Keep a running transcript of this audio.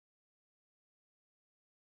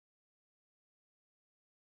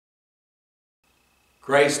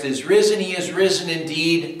Christ is risen. He is risen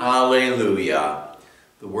indeed. Alleluia.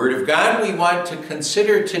 The Word of God we want to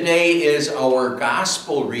consider today is our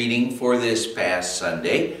Gospel reading for this past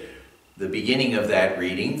Sunday. The beginning of that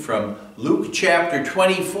reading from Luke chapter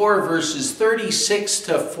 24, verses 36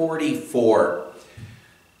 to 44.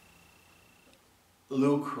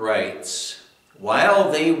 Luke writes,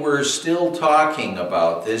 "While they were still talking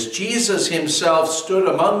about this, Jesus himself stood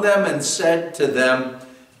among them and said to them,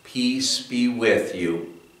 'Peace be with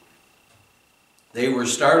you.' They were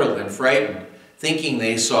startled and frightened, thinking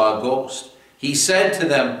they saw a ghost. He said to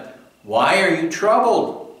them, 'Why are you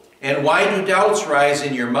troubled? And why do doubts rise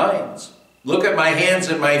in your minds? Look at my hands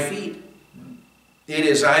and my feet. It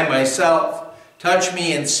is I myself. Touch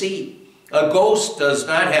me and see. A ghost does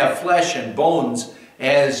not have flesh and bones,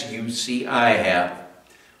 as you see I have.'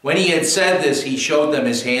 When he had said this, he showed them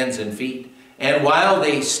his hands and feet. And while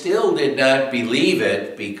they still did not believe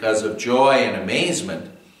it because of joy and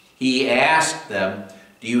amazement, he asked them,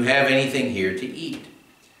 'Do you have anything here to eat?'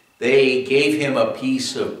 They gave him a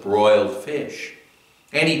piece of broiled fish,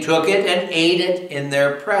 and he took it and ate it in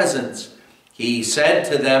their presence. He said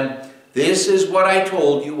to them, 'This is what I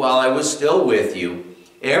told you while I was still with you.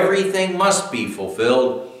 Everything must be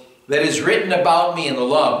fulfilled that is written about me in the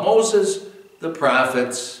law of Moses, the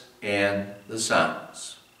prophets, and the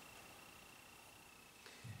Psalms.'"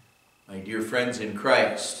 My dear friends in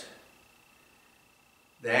Christ,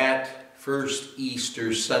 that first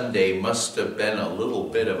Easter Sunday must have been a little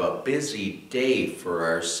bit of a busy day for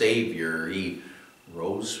our Savior. He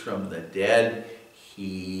rose from the dead.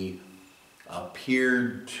 He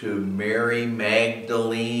appeared to Mary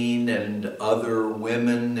Magdalene and other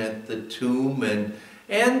women at the tomb,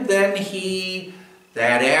 and then he,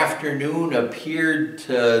 that afternoon, appeared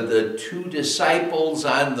to the two disciples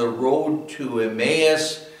on the road to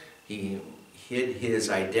Emmaus. He hid his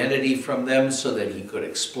identity from them so that he could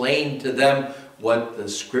explain to them what the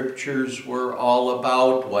scriptures were all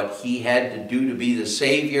about, what he had to do to be the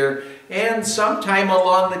Savior. And sometime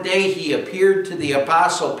along the day he appeared to the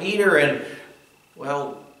Apostle Peter, and,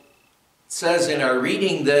 well, it says in our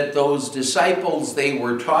reading that those disciples, they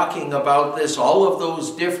were talking about this, all of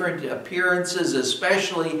those different appearances,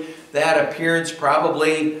 especially that appearance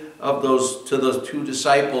probably of those two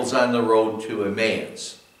disciples on the road to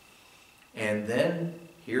Emmaus. And then,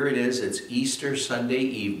 here it is, it's Easter Sunday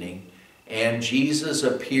evening, and Jesus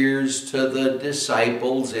appears to the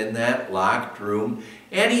disciples in that locked room,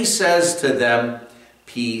 and he says to them,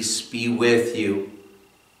 "Peace be with you."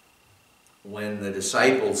 When the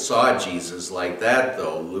disciples saw Jesus like that,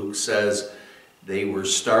 though, Luke says they were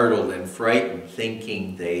startled and frightened,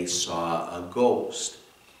 thinking they saw a ghost.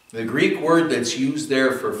 The Greek word that's used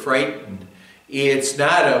there for frightened, it's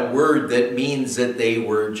not a word that means that they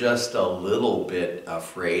were just a little bit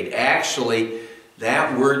afraid. Actually,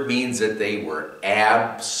 that word means that they were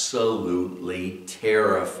absolutely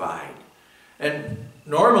terrified. And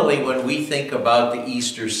normally when we think about the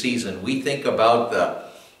Easter season, we think about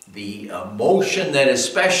the emotion that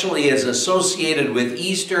especially is associated with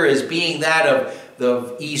Easter as being that of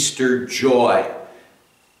the Easter joy.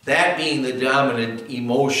 That being the dominant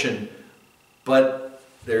emotion. But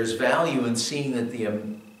there's value in seeing that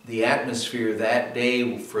the atmosphere that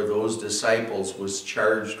day for those disciples was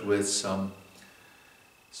charged with some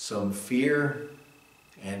fear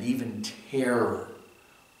and even terror.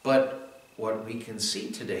 But what we can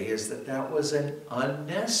see today is that that was an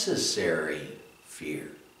unnecessary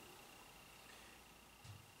fear.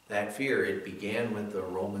 That fear, it began with the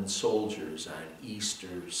Roman soldiers on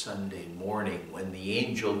Easter Sunday morning when the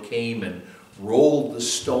angel came and rolled the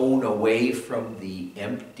stone away from the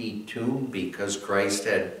empty tomb because Christ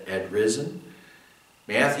had risen.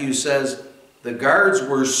 Matthew says, the guards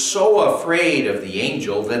were so afraid of the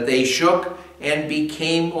angel that they shook and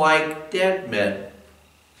became like dead men.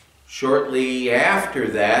 Shortly after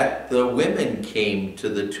that, the women came to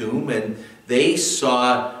the tomb and they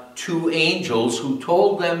saw two angels who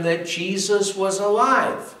told them that Jesus was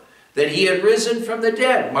alive, that he had risen from the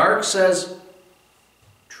dead. Mark says,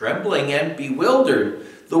 trembling and bewildered,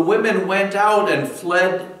 the women went out and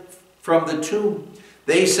fled from the tomb.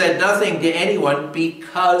 They said nothing to anyone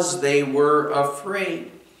because they were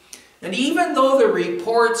afraid. And even though the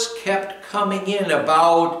reports kept coming in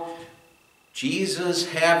about Jesus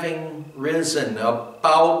having risen,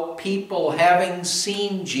 about people having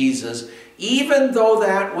seen Jesus, even though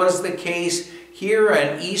that was the case, here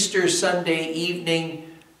on Easter Sunday evening,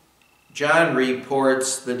 John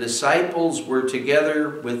reports the disciples were together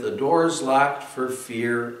with the doors locked for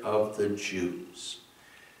fear of the Jews.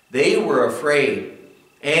 They were afraid,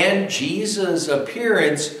 and Jesus'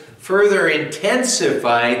 appearance further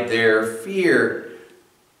intensified their fear.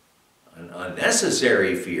 An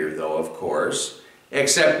unnecessary fear, though, of course,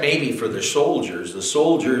 except maybe for the soldiers. The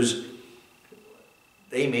soldiers,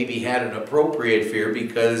 they maybe had an appropriate fear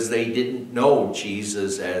because they didn't know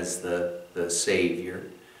Jesus as the Savior.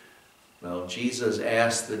 Well, Jesus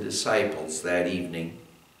asked the disciples that evening,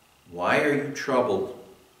 "Why are you troubled?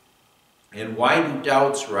 And why do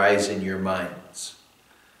doubts rise in your minds?"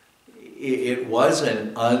 It was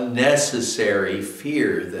an unnecessary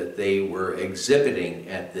fear that they were exhibiting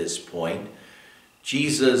at this point.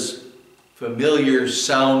 Jesus' familiar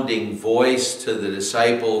sounding voice to the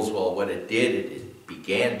disciples, well, what it did, it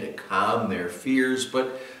began to calm their fears,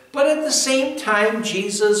 but at the same time,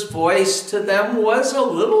 Jesus' voice to them was a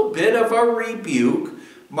little bit of a rebuke.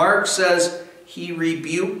 Mark says he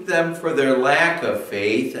rebuked them for their lack of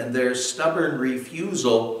faith and their stubborn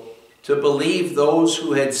refusal to believe those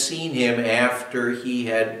who had seen him after he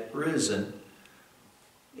had risen.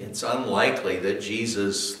 It's unlikely that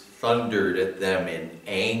Jesus thundered at them in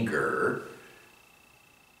anger,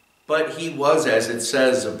 but he was, as it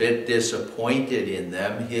says, a bit disappointed in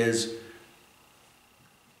them. His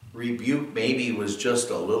rebuke maybe was just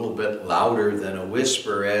a little bit louder than a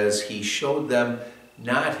whisper as he showed them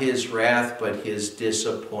not his wrath but his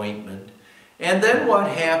disappointment. And then what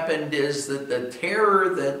happened is that the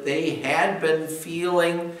terror that they had been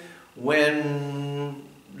feeling in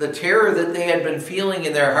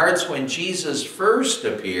their hearts when Jesus first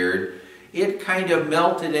appeared, it kind of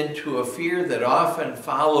melted into a fear that often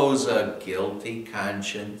follows a guilty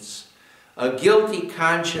conscience. A guilty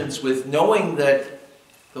conscience with knowing that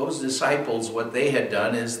those disciples, what they had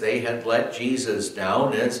done is they had let Jesus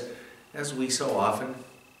down, as we so often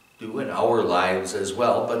do in our lives as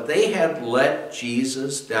well, but they had let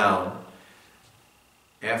Jesus down.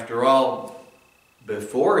 After all,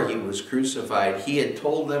 before he was crucified, he had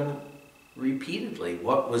told them repeatedly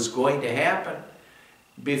what was going to happen.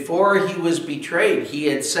 Before he was betrayed, he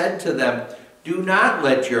had said to them, "Do not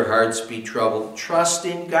let your hearts be troubled. Trust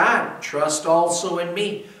in God. Trust also in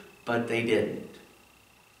me." But they didn't.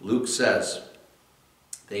 Luke says,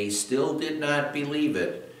 they still did not believe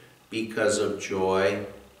it because of joy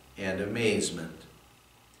and amazement.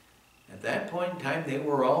 At that point in time, they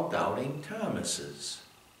were all doubting Thomases.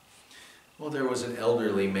 Well, there was an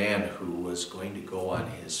elderly man who was going to go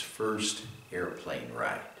on his first airplane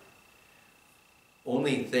ride.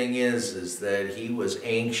 Only thing is that he was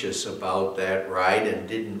anxious about that ride and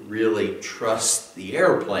didn't really trust the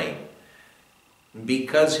airplane.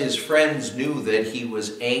 Because his friends knew that he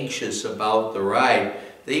was anxious about the ride,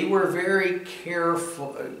 they were very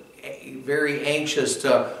careful, very anxious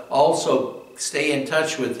to also stay in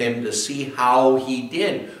touch with him to see how he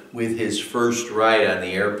did with his first ride on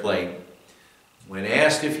the airplane. When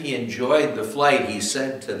asked if he enjoyed the flight, he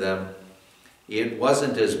said to them, "It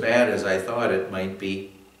wasn't as bad as I thought it might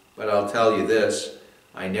be, but I'll tell you this,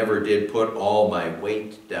 I never did put all my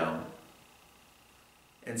weight down."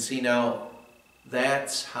 And see, now,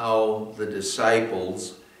 that's how the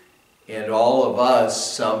disciples and all of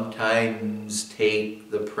us sometimes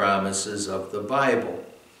take the promises of the Bible.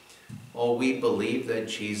 Oh, we believe that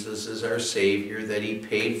Jesus is our Savior, that he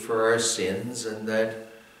paid for our sins, and that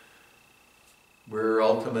we're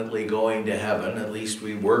ultimately going to heaven. At least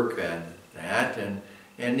we work on that. And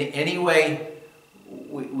anyway,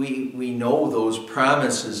 we know those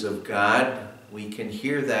promises of God. We can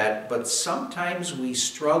hear that. But sometimes we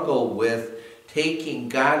struggle with taking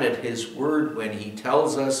God at his word when he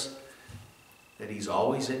tells us that he's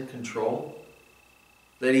always in control,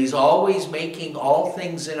 that he's always making all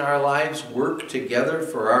things in our lives work together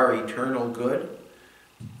for our eternal good.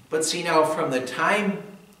 But see, now, from the time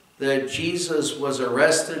that Jesus was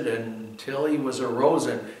arrested until he was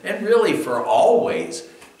arisen, and really for always,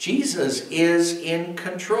 Jesus is in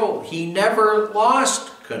control. He never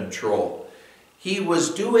lost control. He was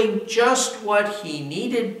doing just what he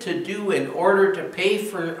needed to do in order to pay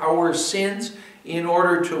for our sins, in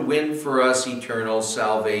order to win for us eternal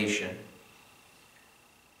salvation.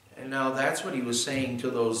 And now that's what he was saying to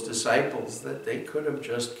those disciples, that they could have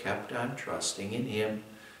just kept on trusting in him.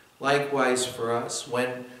 Likewise for us,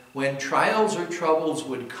 when trials or troubles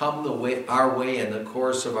would come our way in the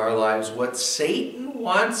course of our lives, what Satan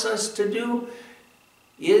wants us to do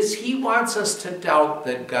is he wants us to doubt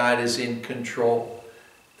that God is in control,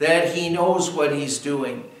 that he knows what he's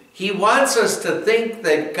doing. He wants us to think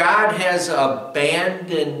that God has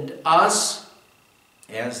abandoned us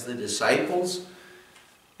as the disciples,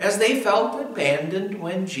 as they felt abandoned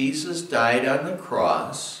when Jesus died on the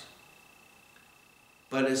cross.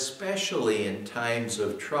 But especially in times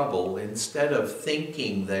of trouble, instead of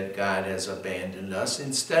thinking that God has abandoned us,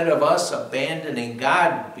 instead of us abandoning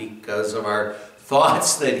God because of our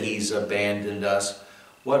thoughts that he's abandoned us.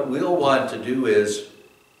 What we'll want to do is,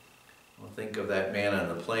 well, think of that man on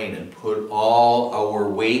the plane and put all our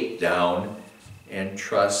weight down and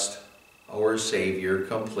trust our Savior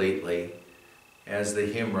completely. As the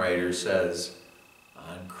hymn writer says,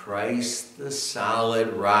 on Christ the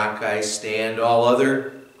solid rock I stand, all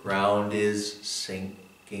other ground is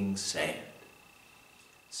sinking sand.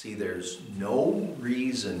 See, there's no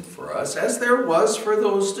reason for us, as there was for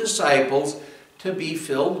those disciples, to be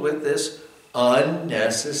filled with this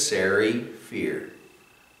unnecessary fear.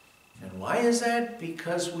 And why is that?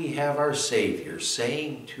 Because we have our Savior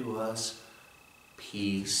saying to us,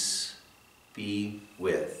 peace be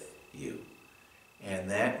with you. And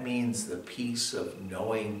that means the peace of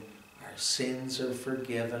knowing our sins are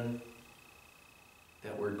forgiven,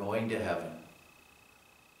 that we're going to heaven.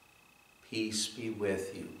 Peace be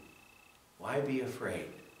with you. Why be afraid?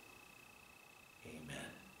 Amen.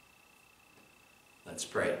 Let's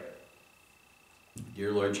pray.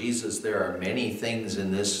 Dear Lord Jesus, there are many things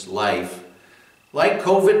in this life, like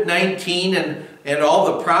COVID-19 and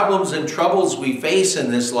all the problems and troubles we face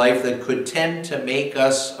in this life, that could tend to make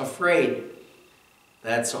us afraid.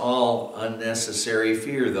 That's all unnecessary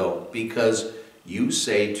fear, though, because you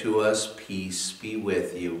say to us, peace be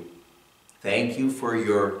with you. Thank you for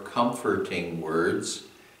your comforting words,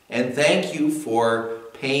 and thank you for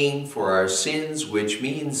paying for our sins, which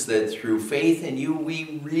means that through faith in you,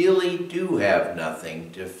 we really do have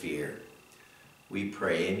nothing to fear. We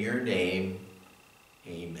pray in your name.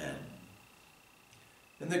 Amen.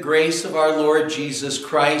 And the grace of our Lord Jesus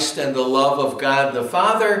Christ and the love of God the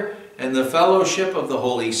Father and the fellowship of the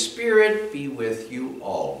Holy Spirit be with you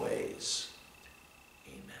always.